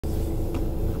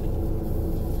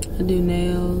I do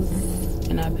nails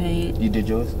and I paint. You did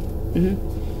yours? Mm-hmm.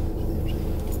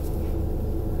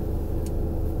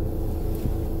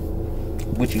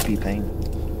 What you be painting?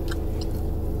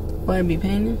 What I be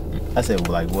painting? I said,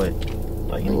 like what?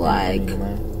 Like anything Like in your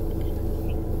mind?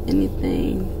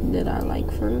 anything that I like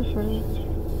for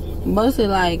mostly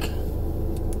like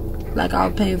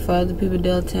I'll paint for other people.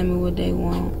 They'll tell me what they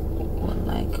want or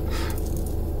like.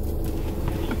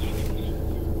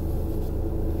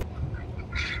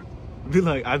 Be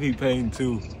like, I be painting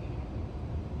too.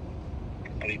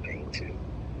 I be painting too.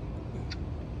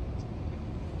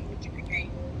 What you be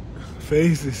painting?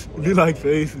 Faces. Be like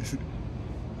faces.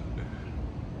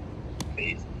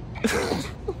 Face.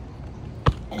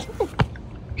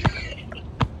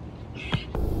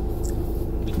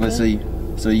 But so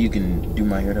you can do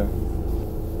my hair though.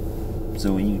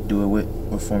 So when you do it,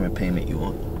 what form of payment you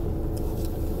want?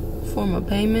 Form of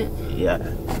payment? Yeah.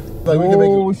 Like we can make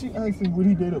it. She asked him what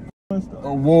he did up and stuff.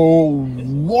 Whoa.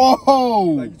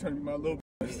 Like you trying to be my little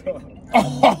star.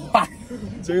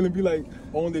 Jalen be like,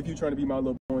 only if you trying to be my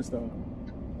little porn star.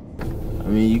 I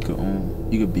mean, you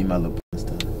could be my little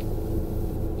star.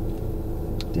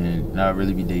 Then not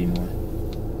really be dating one.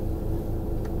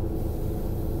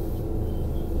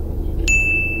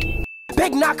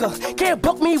 Big knocker, can't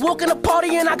book me, walking a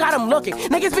party and I got them looking.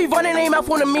 Niggas be running their mouth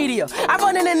on the media. I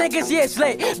run in the niggas, yeah, it's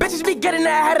lit. Bitches be getting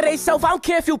that ahead of they self. I don't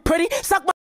care if you pretty, suck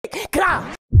my dick.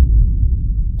 Kra.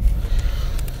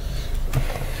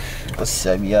 What's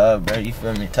up, y'all, bro? You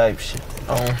feel me? Type shit.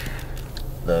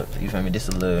 Look, you feel me? This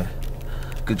a little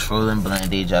controlling blind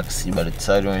date. Y'all can see by the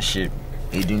title and shit.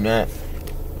 They do not.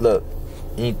 Look,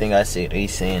 anything I say, they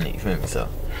saying it. You feel me? So,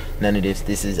 none of this.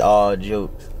 This is all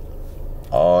jokes.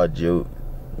 All joke.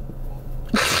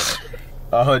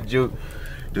 All joke.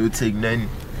 Don't take none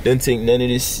of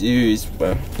this serious,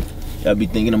 bro. Y'all be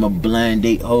thinking I'm a blind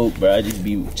date hoe, bro. I just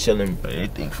be chilling, bro.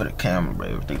 Everything for the camera, bro.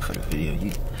 Everything for the video.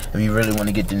 If you really want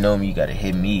to get to know me, you gotta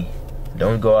hit me.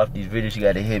 Don't go off these videos, you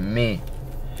gotta hit me.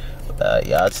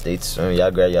 Y'all stay tuned.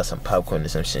 Y'all grab y'all some popcorn or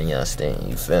some shit, y'all staying.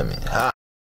 You feel me? Ha.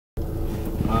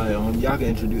 Alright, y'all can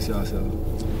introduce yourself.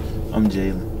 I'm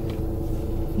Jalen.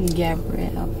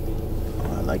 Gabrielle.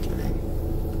 Oh, I like your name.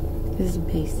 This is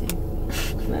basic.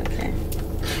 Okay.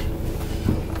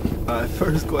 Alright,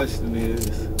 first question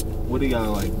is, what are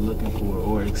y'all like looking for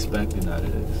or expecting out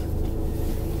of this?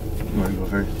 You wanna go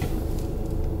first?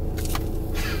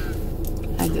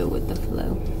 I go with the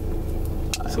flow.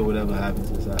 So whatever happens,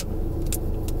 is happening.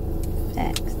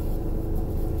 Facts.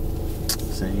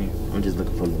 Same. I'm just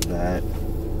looking for a little vibe.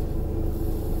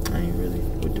 I ain't really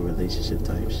with the relationship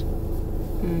type shit.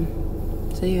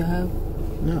 So you a hoe?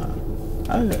 Nah.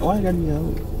 Why I gotta be a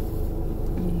hoe?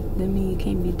 That mean you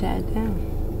can't be tied down.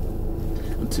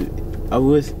 I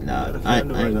was. Nah, I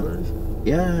ain't right gonna. person.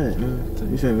 Yeah, no.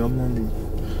 You feel me? I'm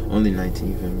only 19,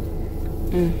 you feel me?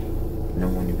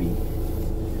 Don't want to be.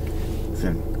 You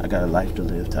feel me? I got a life to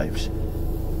live type shit.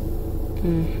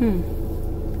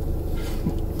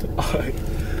 Alright.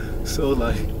 So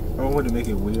like, I don't want to make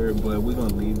it weird, but we're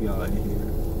gonna leave y'all in here.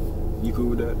 You cool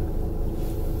with that?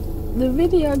 The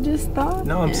video just started.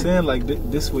 No, I'm saying like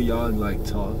this where y'all like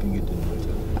talk and get to know each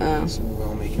other. So we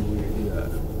won't make it weird. Yeah.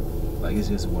 Like it's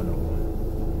just one-on-one.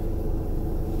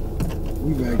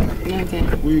 We back. Okay.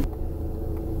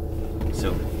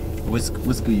 So, what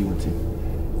school you went to?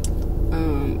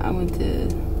 I went to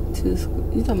two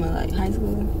schools. You talking about like high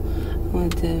school? I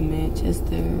went to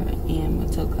Manchester and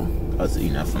Matoka. Oh, so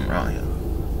you're not from around here?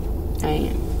 I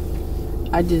am.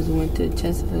 I just went to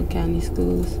Chesterfield County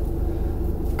schools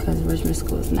because Richmond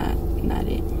School is not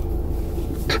it.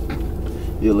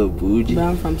 You a little bougie? But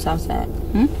I'm from Southside.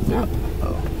 No.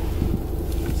 Oh.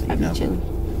 So I be chilling.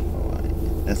 Oh,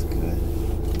 that's good.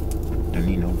 Don't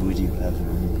need no bougie laughing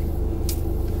on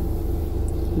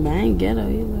me. But I ain't ghetto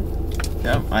either.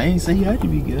 Yeah, I ain't say you had to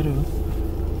be ghetto.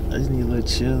 I just need a little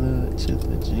chiller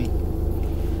drink.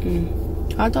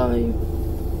 How tall are you?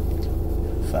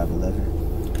 5'11".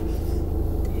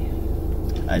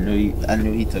 I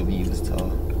knew he told me he was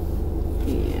tall.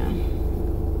 Yeah.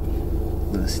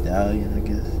 Little stallion, I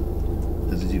guess.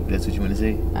 That's what you want to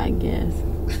say? I guess.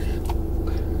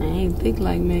 I ain't thick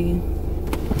like Megan.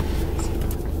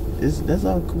 That's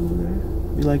all cool, man.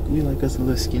 We like us a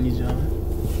little skinny John.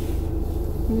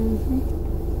 There's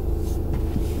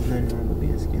nothing wrong with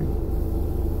being skinny.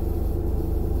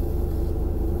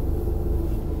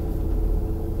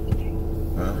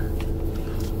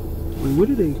 Wait, where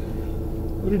did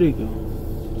they go?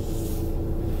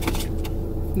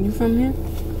 You from here?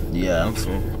 Yeah, I'm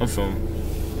from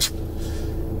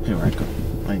Henrico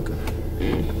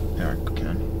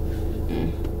County.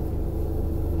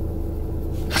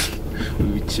 We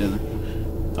be chilling.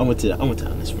 I went to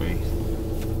Island Springs.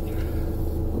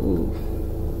 Ooh,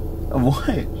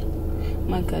 What?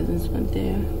 my cousins went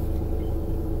there.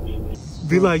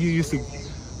 Be like you used to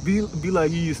be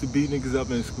like you used to beat niggas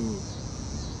up in school.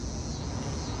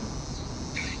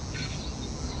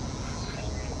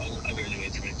 I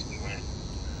graduated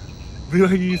 2021. Be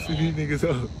like you used to beat niggas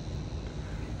up.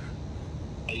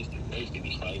 I used to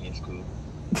be fighting in school.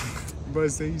 Bro,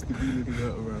 say you used to beat niggas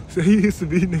up, bro. Say you used to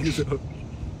beat niggas up.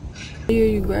 What year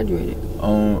you graduated?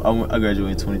 I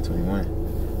graduated in 2021.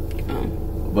 Oh.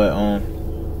 But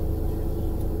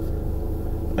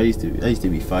I used to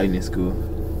be fighting in school.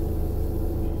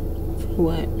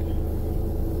 What?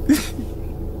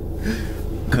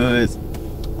 Cause,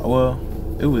 well,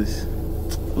 it was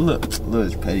little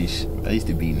petty shit. I used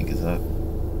to beat niggas up.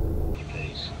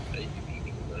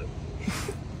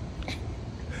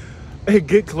 Hey,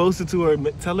 get closer to her.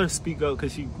 Tell her to speak up,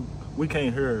 cause we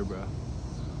can't hear her, bro.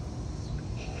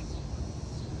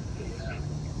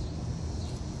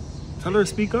 Tell her to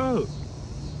speak up.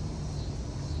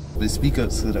 But speak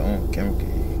up so the camera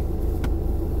can hear you.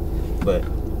 But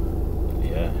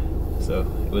yeah, so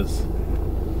it was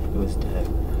that.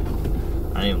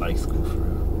 I didn't like school for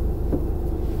real.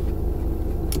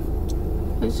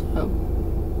 What's up?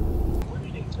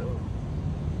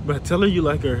 But tell her you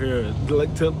like her hair.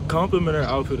 Like, compliment her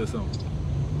outfit or something.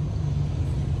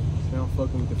 I'm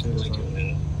fucking with the fit or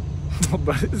something.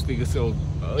 But this nigga so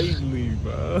ugly,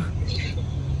 bro.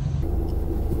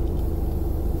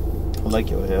 I like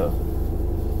your hair.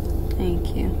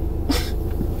 Thank you.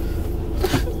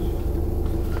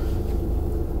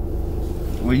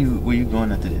 Where you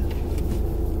going after this?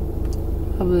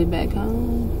 Probably back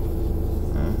home.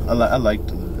 I like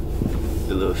the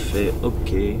little fit.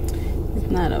 Okay. It's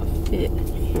not a fit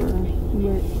for,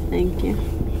 but thank you.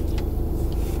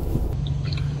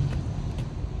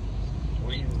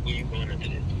 Where you going after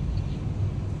this?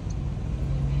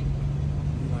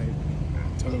 Like,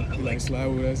 tell him, like, slide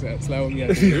with us, slide with me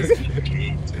after this.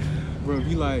 Bro,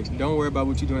 be like, don't worry about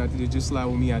what you're doing after this, just slide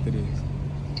with me after this.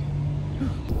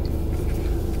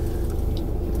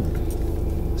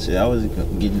 Shit, I was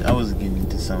getting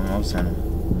into something. I was trying to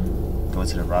go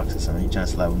to the rocks or something. You trying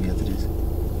to slide with me after this?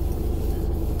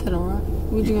 To the rock.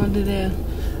 What you gonna do there?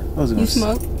 I was gonna You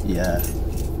smoke? Yeah.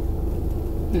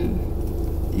 Hmm.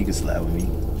 You can slide with me.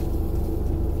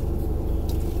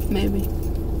 Maybe.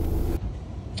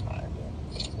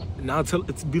 Now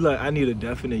be like, I need a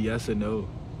definite yes or no.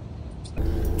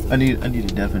 I need a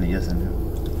definite yes or no.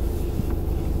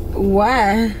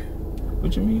 Why?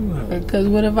 What you mean? Why? Because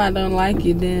what if I don't like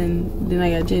you? Then I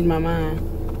gotta change my mind.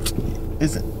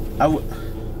 Listen, I would.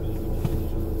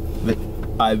 But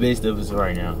I based of us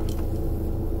right now.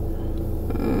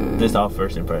 This our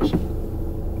first impression.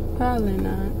 Probably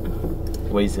not.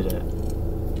 Where is it at?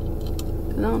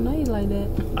 Cause I don't know you like that.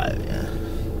 Yeah.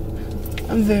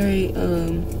 I'm very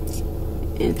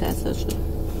antisocial.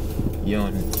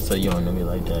 So you don't know me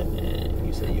like that, and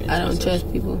you say you. I don't trust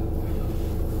people.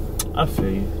 I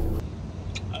feel you.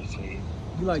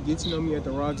 You like, get to know me at the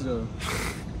rocks though.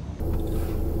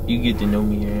 You get to know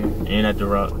me here and at the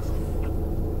rocks.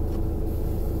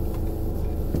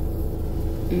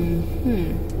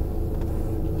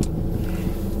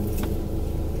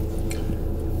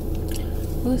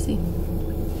 We'll see.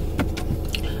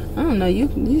 I don't know.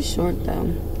 You short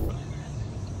though.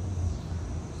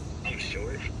 I'm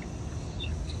short.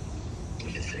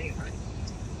 I'm just saying, right?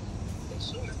 I'm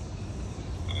short.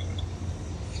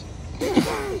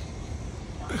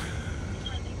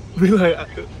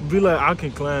 Be like, I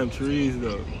can climb trees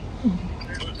though.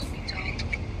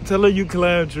 Tell her you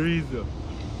climb trees though.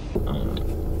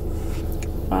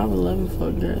 5'11" for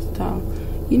a girl's tall.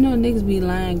 You know niggas be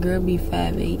lying. Girl be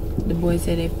 5'8". The boys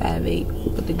say they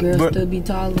 5'8", but the girls still be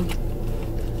taller.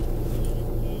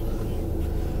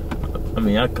 I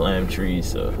mean, I climb trees,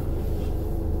 so.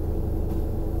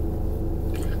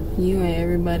 You and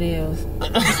everybody else.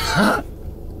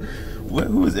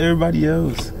 Who is everybody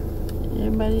else?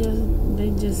 Everybody else,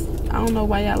 they just, I don't know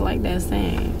why y'all like that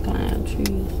saying, climb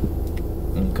trees.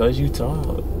 Because you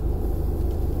tall.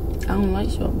 I don't like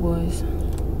short boys.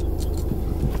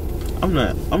 I'm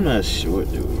not short,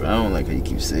 dude. I don't like how you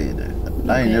keep saying that.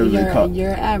 I ain't never been caught.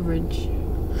 You're average.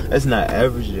 That's not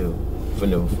average, though. For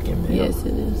no fucking male. Yes,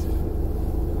 it is.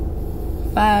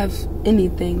 5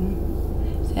 anything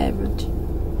is average.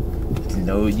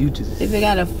 No, you just. If it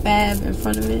got a 5 in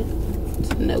front of it, it's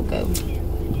a no-go.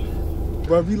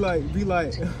 Bro, be like,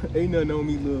 ain't nothing on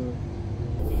me, love.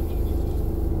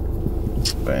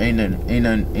 But ain't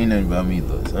nothing about me,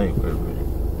 look. So I ain't worried about it.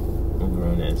 I'm a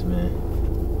grown ass man.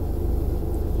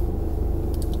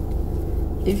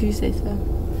 If you say so.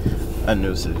 I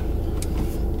know, sir.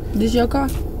 This your car?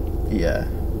 Yeah.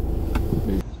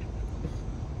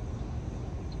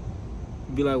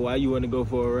 Be like, why you want to go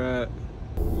for a ride?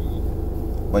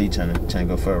 Why you trying to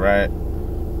go for a ride?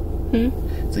 Hmm?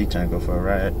 So you trying to go for a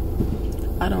ride?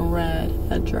 I don't ride.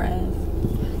 I drive.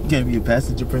 You can't be a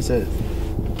passenger, princess.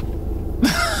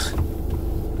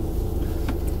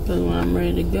 Because when I'm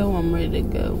ready to go, I'm ready to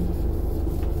go.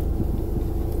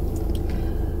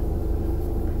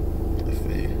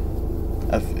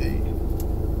 I feel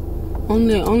you.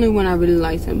 Only when I really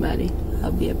like somebody,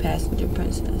 I'll be a passenger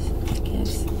princess, I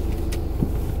guess.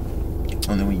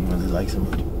 Only when you really like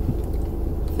somebody.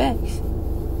 Facts.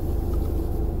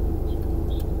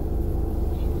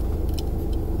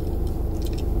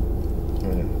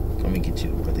 Yeah. Let me get you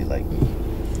to really like me.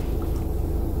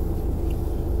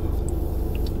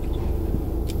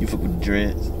 You fuck with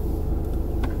dreads?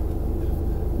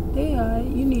 They alright.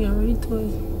 You need a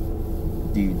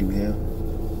retwist. Do you do hair?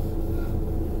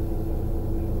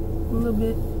 A little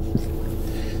bit.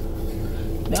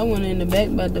 That one in the back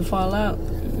about to fall out.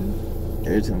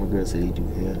 Every time a girl say they do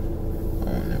hair,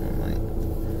 I don't never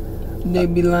mind. They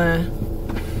be lying.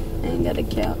 I ain't got a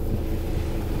cap.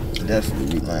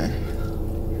 Definitely be lying.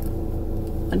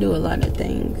 I do a lot of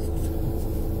things.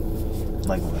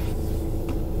 Like what?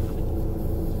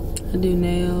 I do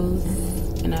nails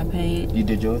and I paint. You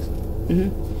did yours?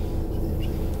 Mhm.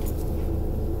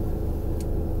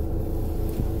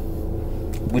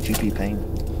 What you be painting?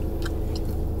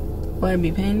 What I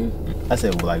be painting? I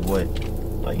said, like what?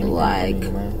 Like anything? Like- in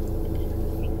your mind?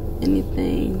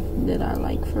 Anything that I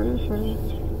like for.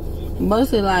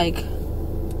 Mostly like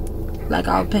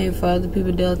I'll paint for other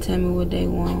people. They'll tell me what they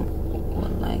want. Or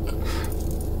like.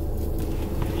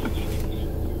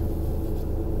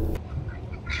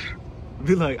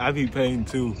 Be like, I be paying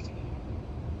too.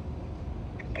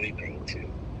 I be paying too.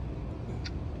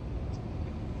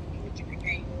 What you be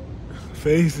paying?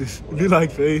 Faces. Be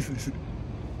like faces.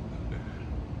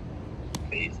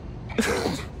 Face.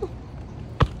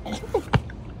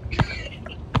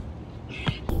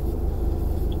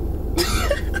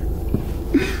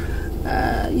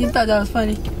 You thought that was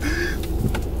funny?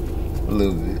 A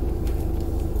little bit.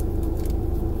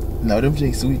 No, them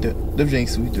ain't sweet though. Them ain't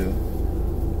sweet though.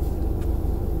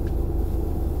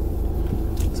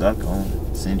 So I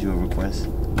can send you a request.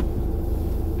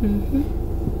 Mhm.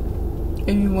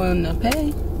 If you want to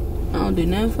pay, I don't do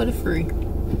nothing for the free.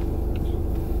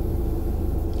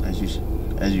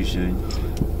 As you should.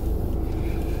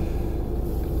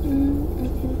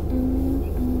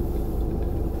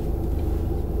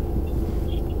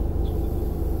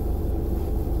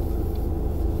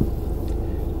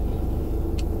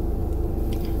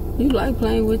 You like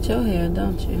playing with your hair,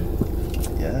 don't you?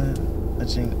 Yeah, I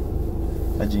think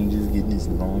just getting this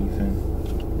long, you feel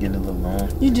me? Getting a little long.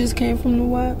 You just came from the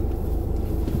wild?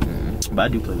 But I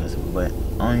do play basketball, but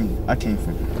I came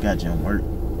from goddamn work.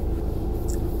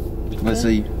 But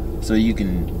so you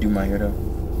can do my hair though?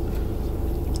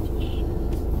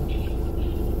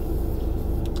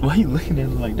 Why you looking at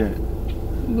it like that?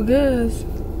 Because,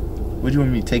 Would you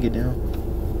want me to take it down?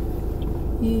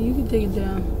 yeah, you can take it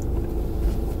down.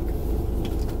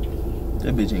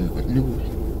 That bitch ain't gonna do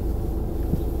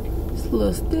It's a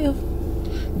little stiff.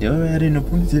 it. They already had it in a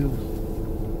ponytail.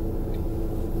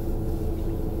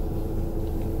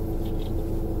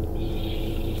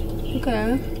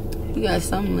 Okay. You got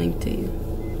something linked to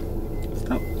you.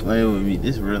 Stop playing with me.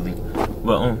 This really.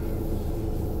 But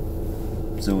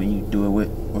so when you do it,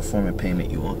 what form of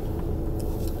payment you want?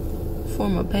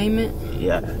 Form of payment?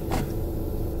 Yeah.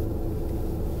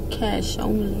 Cash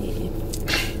only.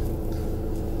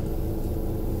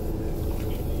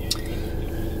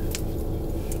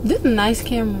 This is a nice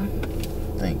camera.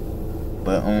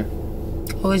 But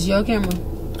Oh, it's your camera.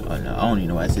 oh no, I don't even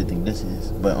know why I said think this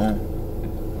is. But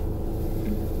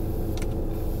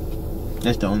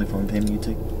that's the only form of payment you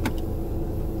take.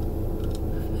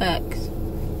 Facts.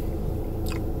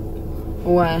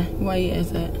 Why? Why you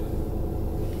ask that?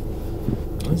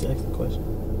 Let's ask the question.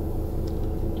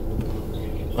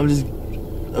 I'm just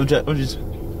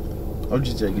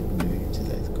trying to get the dude.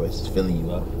 Just ask questions, filling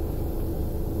you out.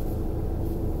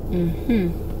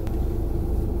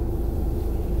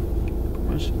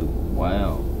 That should look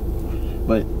wild.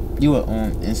 But you are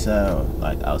inside or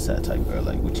like outside type girl.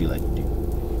 Like what you like to do?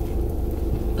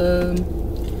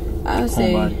 I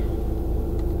say Homebody.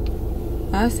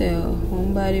 I say a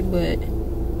homebody, but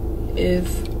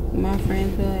if my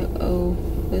friends be like, "Oh,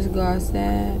 let's go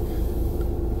outside,"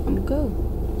 I'm go.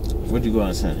 What you go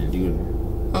outside and do?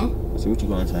 Huh? So what you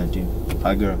go outside and do?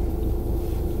 Hi girl.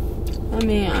 I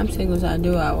mean, I'm single, so I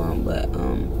do what I want, but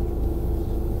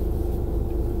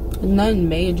Nothing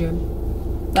major.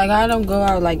 Like, I don't go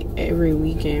out, like, every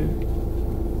weekend.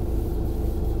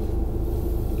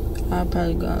 I'll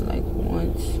probably go out, like,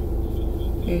 once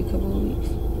every couple of weeks.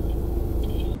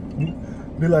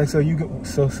 Be like,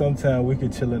 so sometime we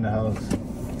could chill in the house.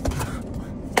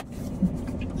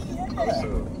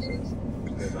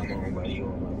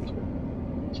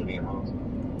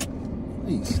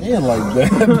 He saying like that,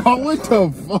 bro. What the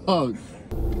fuck?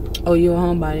 Oh, you a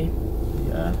homebody?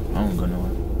 Yeah, I don't go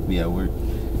nowhere. Be at work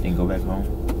and go back home.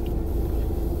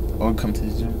 Or come to the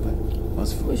gym, but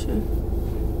what's For sure.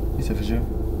 You said for sure?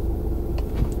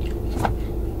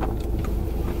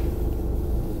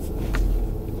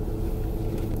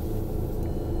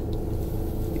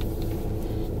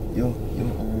 Your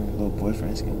little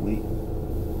boyfriends can wait.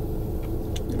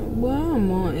 Well,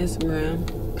 I'm on Instagram.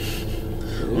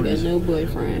 We got no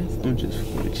boyfriends. I'm just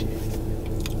fucking with you.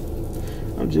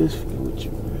 I'm just fucking with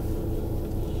you, man.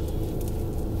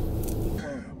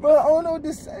 Bro, I don't know what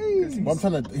to say. But I'm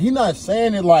trying to. He not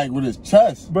saying it like with his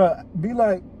chest. But be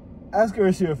like, ask her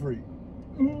if she a freak.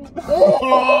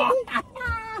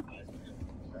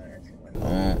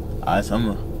 Alright, so I'm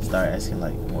gonna start asking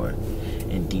like more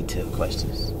in detail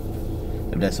questions.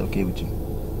 If that's okay with you.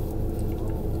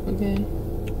 Okay.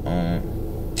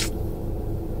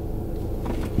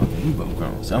 You both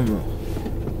grown. So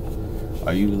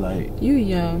are you like, You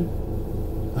young.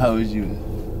 how old is you?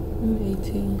 I'm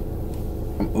 18.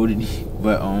 I'm older than you,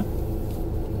 but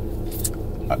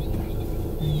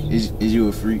is you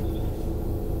a freak?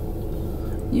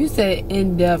 You said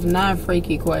in-depth, not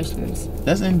freaky questions.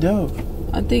 That's in depth.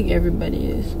 I think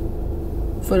everybody is.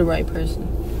 For the right person.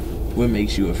 What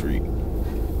makes you a freak?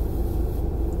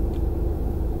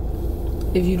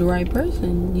 If you the right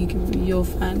person, you'll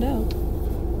find out.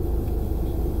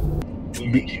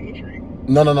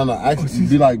 No. Actually,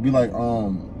 be like,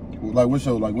 what's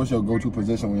your go-to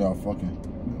position when y'all fucking?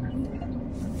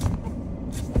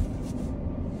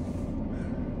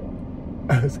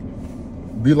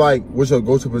 Be like, what's your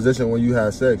go-to position when you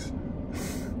have sex?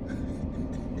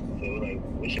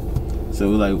 So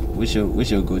like, what's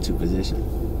your go-to position?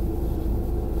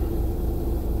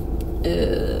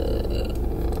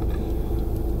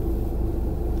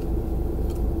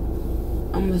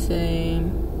 I'm gonna say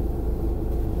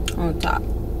on top.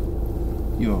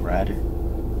 You a rider?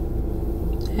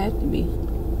 Have to be.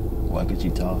 Why could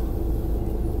you tall?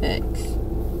 X.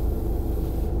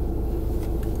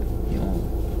 You don't.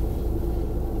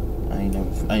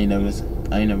 I ain't never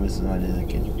somebody that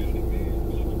can.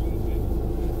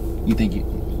 You think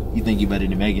you better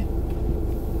than Megan?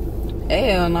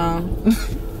 Hell no.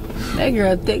 That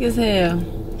girl thick as hell.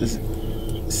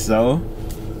 So?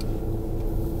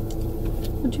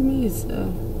 What you mean so?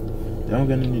 That don't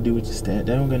got nothing to do with your That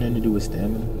don't got nothing to do with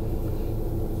stamina.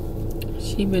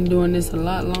 She been doing this a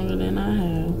lot longer than I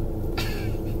have.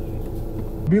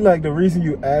 Be like, the reason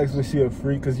you asked was she a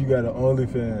freak because you got an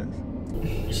OnlyFans.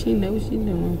 She know what she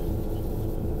doing.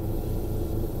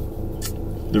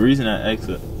 The reason I asked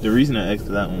that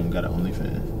one got an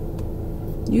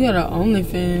OnlyFans. You got an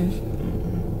OnlyFans.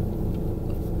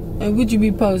 And what you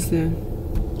be posting?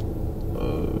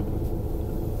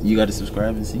 You gotta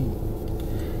subscribe and see.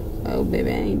 Oh,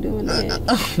 baby, I ain't doing that.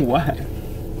 Why?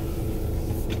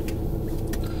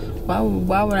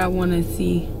 Why would I want to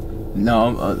see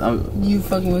No, I'm you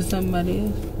fucking with somebody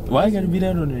else? why you gotta be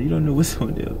that on there? You don't know what's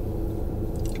on there.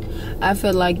 I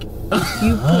feel like if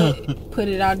you put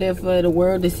it out there for the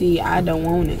world to see, I don't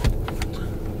want it.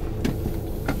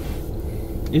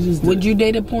 It's just Would you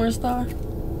date a porn star?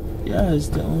 Yeah, it's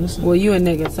the only. Well, you a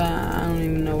nigga, so I don't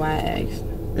even know why I asked.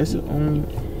 It's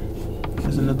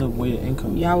another way of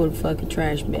income. Y'all would fuck a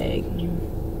trash bag.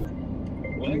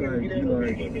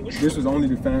 This was only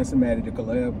to find somebody to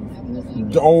collab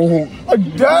with. Oh,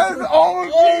 that's OG.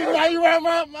 Now you wrap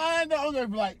my mind. I was gonna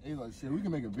be like, hey, like, shit, we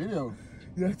can make a video.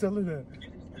 Yeah, tell her that.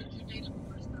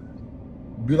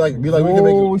 Be like, we can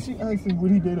Whoa, make she asked him,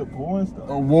 would he date a porn star?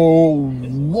 a.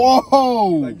 Whoa.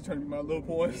 Like, you trying to be my little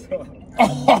porn star?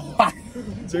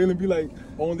 Jalen be like,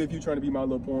 only if you trying to be my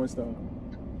little porn star.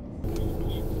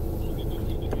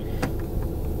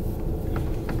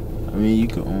 I mean, you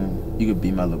could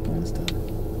be my little porn star.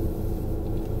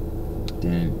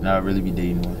 Then not really be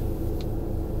dating one.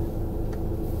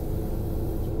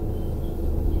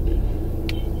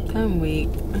 I'm weak.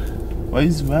 Why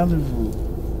you smiling for?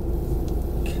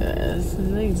 Cause this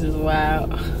niggas is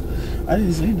wild. I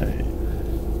didn't say that.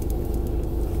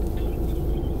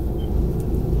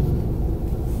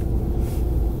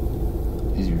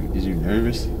 Is you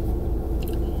nervous?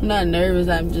 I'm not nervous.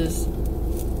 I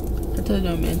told you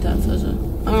I'm antisocial.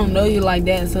 I don't know you like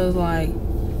that, so it's like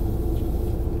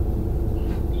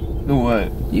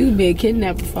What? You could be a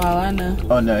kidnapper for all I know.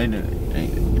 Oh no, ain't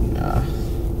nah.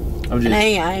 I'm And just.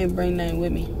 I ain't bring nothing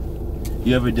with me.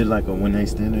 You ever did like a one night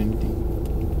stand or anything?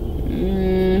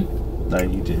 Like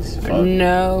you just fuck?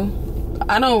 No.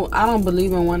 I don't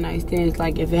believe in one night stands.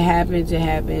 Like if it happens, it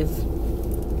happens.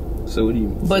 So what do you?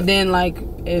 But then like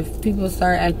if people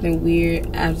start acting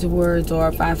weird afterwards, or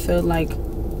if I feel like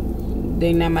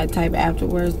they're not my type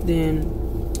afterwards, then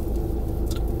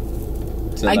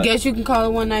So I like, guess you can call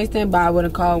it one night stand, but I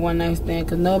wouldn't call it one night stand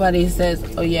because nobody says,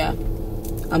 oh yeah,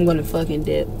 I'm gonna fucking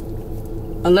dip.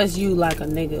 Unless you like a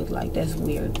nigga, like that's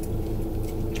weird.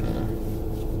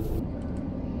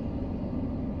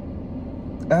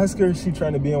 Ask her if she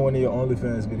trying to be in one of your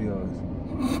OnlyFans videos.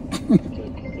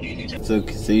 So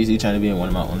you trying to be in one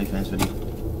of my OnlyFans videos?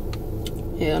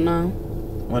 Hell no.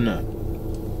 Why not?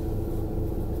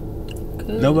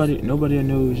 'Cause Nobody will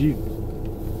know it was you.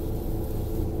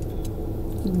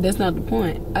 that's not the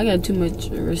point. I got too much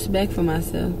respect for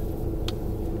myself.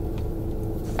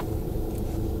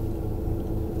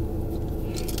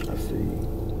 I feel you.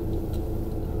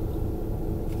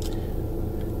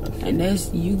 And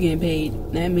that's you getting paid,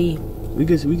 not me. We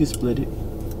could split it.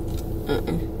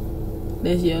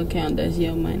 That's your account, that's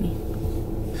your money.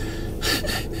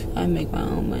 I make my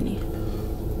own money.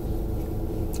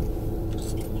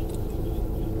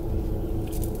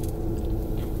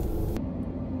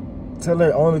 Tell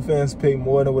her OnlyFans pay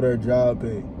more than what her job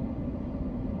pay.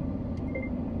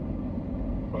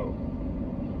 Well,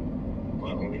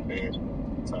 my OnlyFans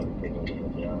probably pay more than my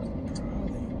job.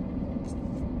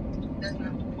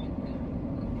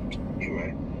 You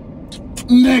right?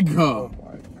 Nigga. Oh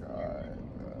my god.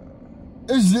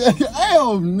 It's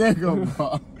hell, nigga,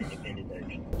 bro.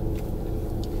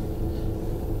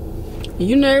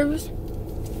 You nervous?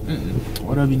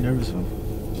 What I be nervous for?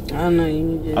 I don't know.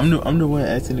 You just. I'm the one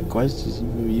asking the questions.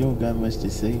 You don't got much to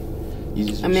say. You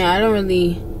just. I mean, I don't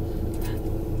really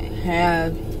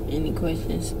have any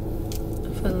questions.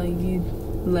 I feel like you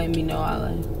let me know all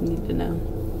I need to know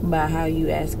about how you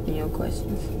asking your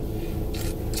questions.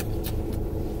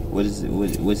 What is it? What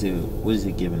is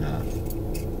it giving out?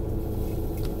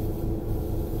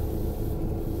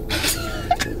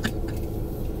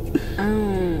 I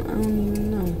don't even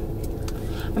know.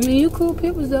 I mean, you cool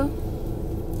people though.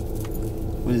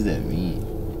 What does that mean?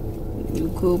 You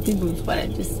cool people is what I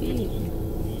just said.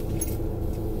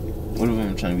 What if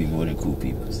I'm trying to be more than cool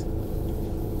peoples?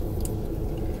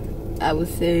 I would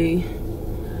say,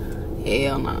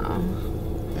 hell no.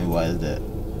 And why is that?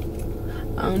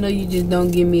 I don't know. You just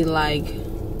don't give me like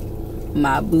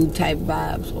my boo type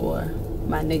vibes or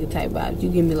my nigga type vibes. You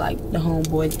give me like the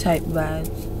homeboy type vibes.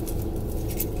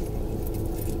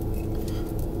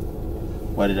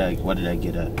 Why did I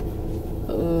get that?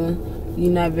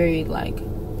 You're not very like,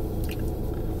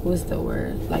 what's the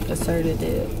word? Like assertive,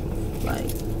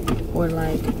 like, or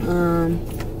like I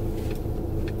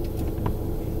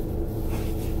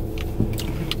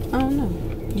don't know.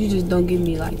 You just don't give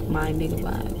me like my nigga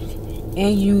vibes,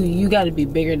 and you got to be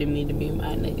bigger than me to be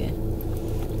my nigga.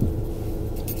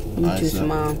 You too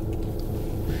small.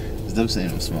 It's them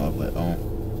saying I'm small, but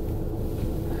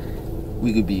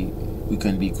we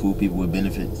couldn't be cool people with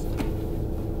benefits.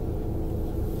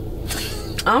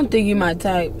 I don't think you my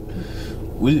type.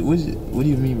 What do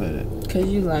you mean by that? Cause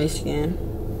you light skin.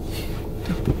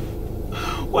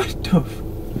 What the?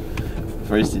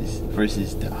 First is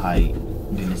the height,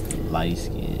 then it's the light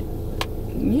skin.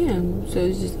 Yeah, so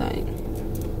it's just like.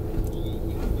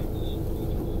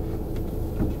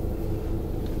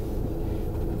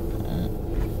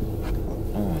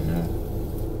 Oh no.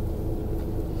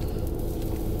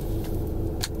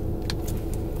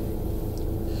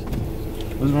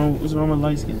 What's wrong with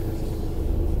light skin?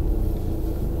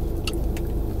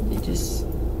 It just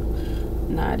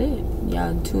not it.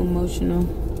 Y'all too emotional,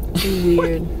 too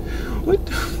weird. What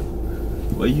the?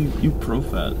 Why you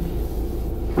profiling?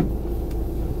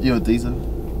 You don't think so?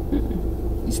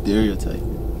 You stereotype.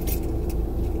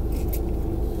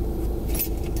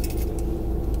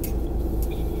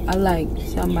 I like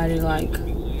somebody like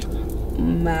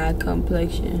my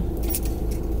complexion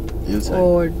Your type.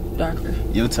 or darker.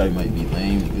 Your type might be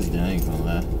lame because I ain't gonna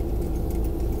lie.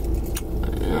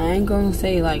 I ain't gonna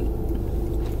say like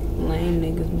lame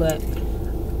niggas, but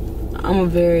I'm a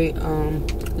very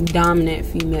dominant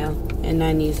female, and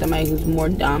I need somebody who's more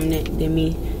dominant than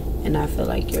me, and I feel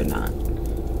like you're not.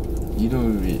 We've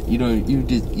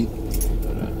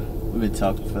been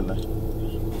talking for like,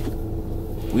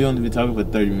 we only been talking for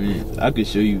 30 minutes. I could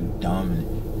show you dominant.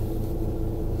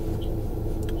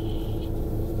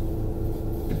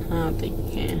 I don't think you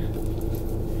can.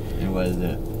 And why is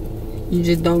that? You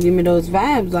just don't give me those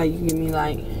vibes like you give me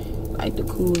like like the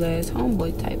cool ass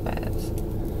homeboy type vibes.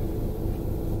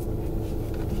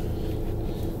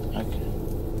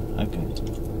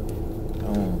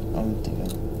 I don't think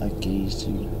I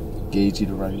gauged you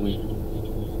the right way.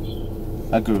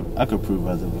 I could prove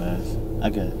otherwise.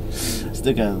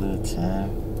 Still got a little time.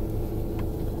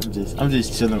 I'm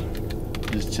just chilling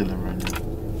right now.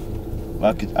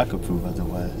 But I could prove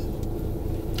otherwise.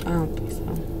 I don't think so.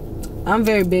 I'm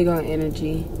very big on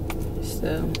energy,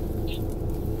 so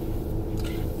I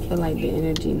feel like the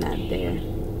energy not there.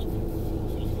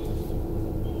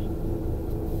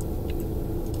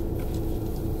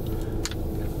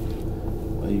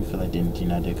 Why do you feel like the energy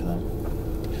not there? Cause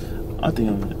I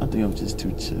think I'm just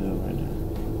too chill right now.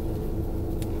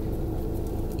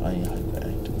 I ain't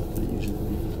hyperactive like I usually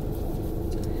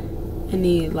be. I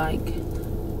need like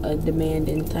a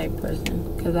demanding type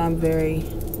person, because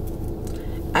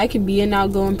I can be an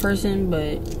outgoing person,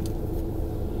 but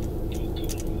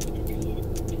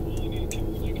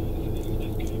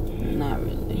not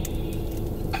really.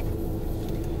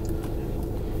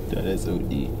 That's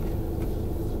OD.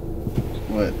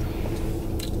 What?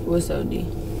 What's OD?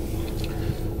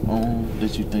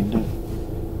 Did you think that?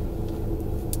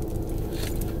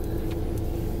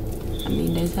 I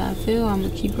mean, that's how I feel. I'm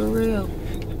gonna keep it real.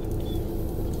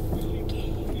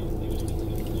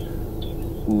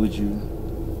 Who would you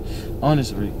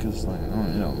honest rate? Cause like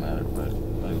it don't matter, but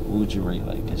like who would you rate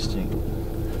like this thing?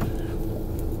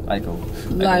 Like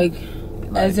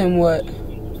as in what?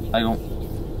 Like on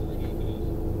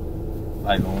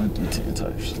 1 through 10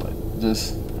 types. Like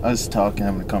just us talking,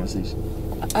 having a conversation.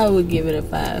 I would give it a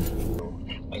 5.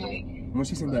 When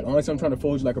she seemed like, honestly, I'm trying to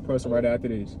fold you like a person right after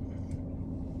this.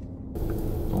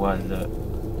 Why is that?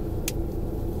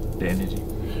 The energy.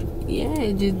 Yeah,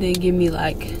 it just didn't give me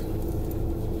like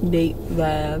date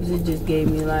vibes. It just gave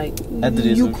me like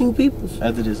you cool people.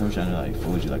 After this, I'm trying to like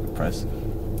fold you like a person.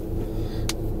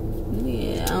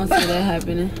 Yeah, I don't see that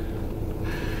happening.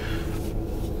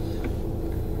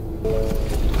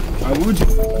 How would you?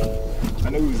 I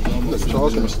know we was almost.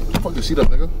 Charles, fuck your seat up,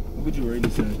 nigga. What would you rate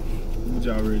this at? What would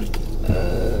y'all rate it?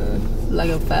 Like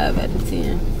a 5 out of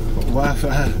 10. Why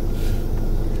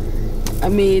 5? I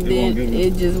mean, then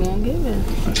it just won't give it.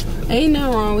 Ain't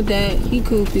nothing wrong with that. He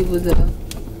cool people though.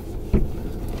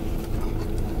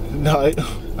 No,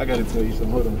 I gotta tell you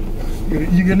something. Hold on.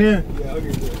 You get in? Yeah, I'll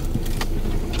get in.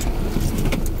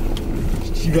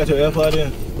 You got your AirPod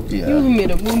in? Yeah. You want me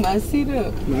to move my seat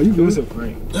up? No, you do. It was a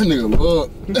prank. That nigga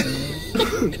look.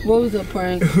 What was the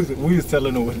prank? We was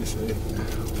telling him what to say.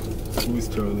 We was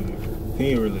trolling him. He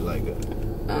ain't really like that.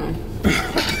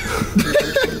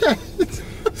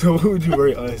 So what would you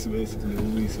rate us basically?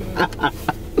 What we said?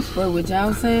 What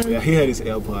y'all saying? Yeah, he had his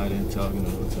AirPod in talking the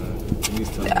whole time. He was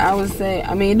talking. I would say,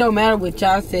 I mean, it don't matter what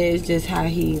y'all say, it's just how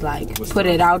he like put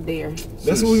it out there.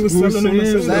 That's what we was telling him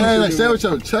to say. Like, say with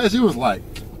your chest, he was like.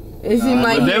 It seemed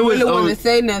like he there really was want to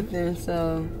say nothing,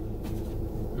 so.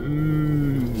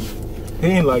 He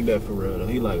ain't like that for real though.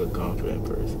 He like a confident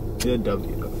person. He a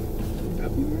W though.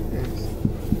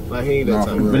 Like he ain't that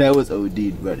type of But that was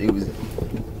OD, but it was.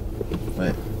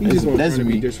 But He just that's to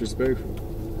be me. disrespectful.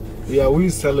 Yeah, we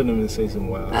was telling him to say some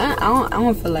wild shit. I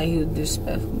don't feel like he was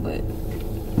disrespectful, but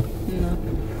you know.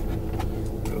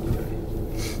 Okay.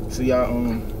 So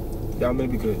y'all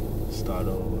maybe could start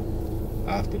over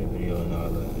after the video and all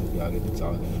that. If y'all get to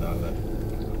talking and all that.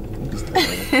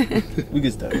 We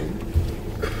can start.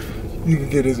 You can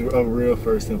get a real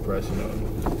first impression of it.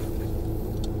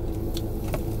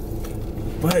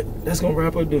 But that's gonna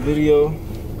wrap up the video.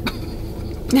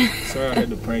 Sorry I had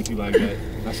to prank you like that.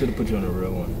 I should have put you on a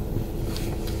real one.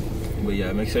 But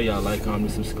yeah, make sure y'all like,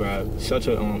 comment, subscribe. Shout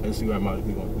your Instagram out if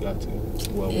you got to.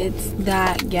 Well, It's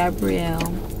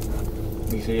 .Gabrielle.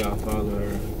 make sure y'all follow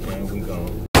her and we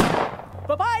gone.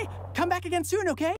 Bye-bye. Come back again soon, okay?